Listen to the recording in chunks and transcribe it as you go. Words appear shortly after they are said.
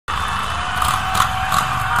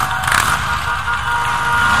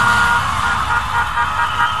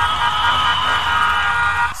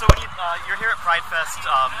last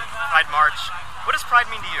Pride March. What does Pride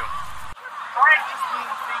mean to you? Pride just means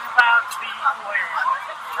being allowed to be who I am.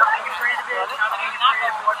 Not being afraid of it, not being afraid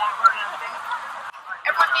of what people are going to think.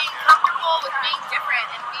 Everyone being comfortable with being different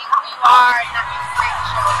and being who you are and not being afraid to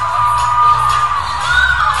show it.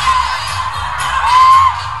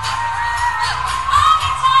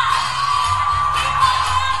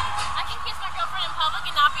 I can kiss my girlfriend in public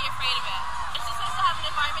and not be afraid of it. It's just nice to have an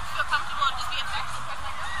environment to feel comfortable and just be affectionate towards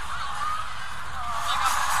my girlfriend.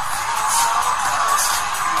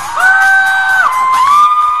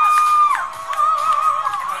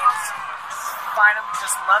 Finally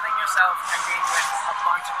just loving yourself and being with a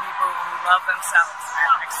bunch of people who love themselves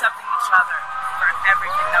and accepting each other for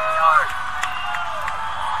everything that we are.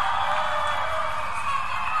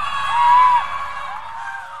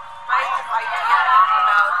 My idea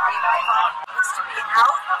about being proud is to be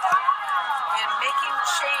out and making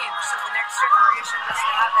change so the next generation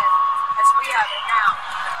doesn't have it as we have it now.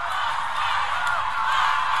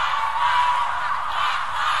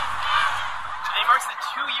 Today marks the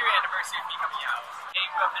 2-year anniversary of me coming out. I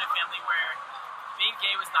grew up in a family where being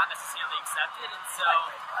gay was not necessarily accepted, and so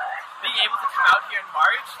being able to come out here in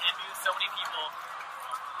March and be with so many people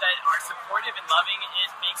that are supportive and loving,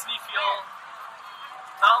 it makes me feel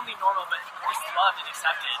not only normal, but just loved and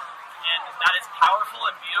accepted. And that is powerful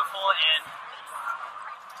and beautiful, and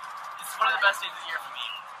it's one of the best days of the year for me.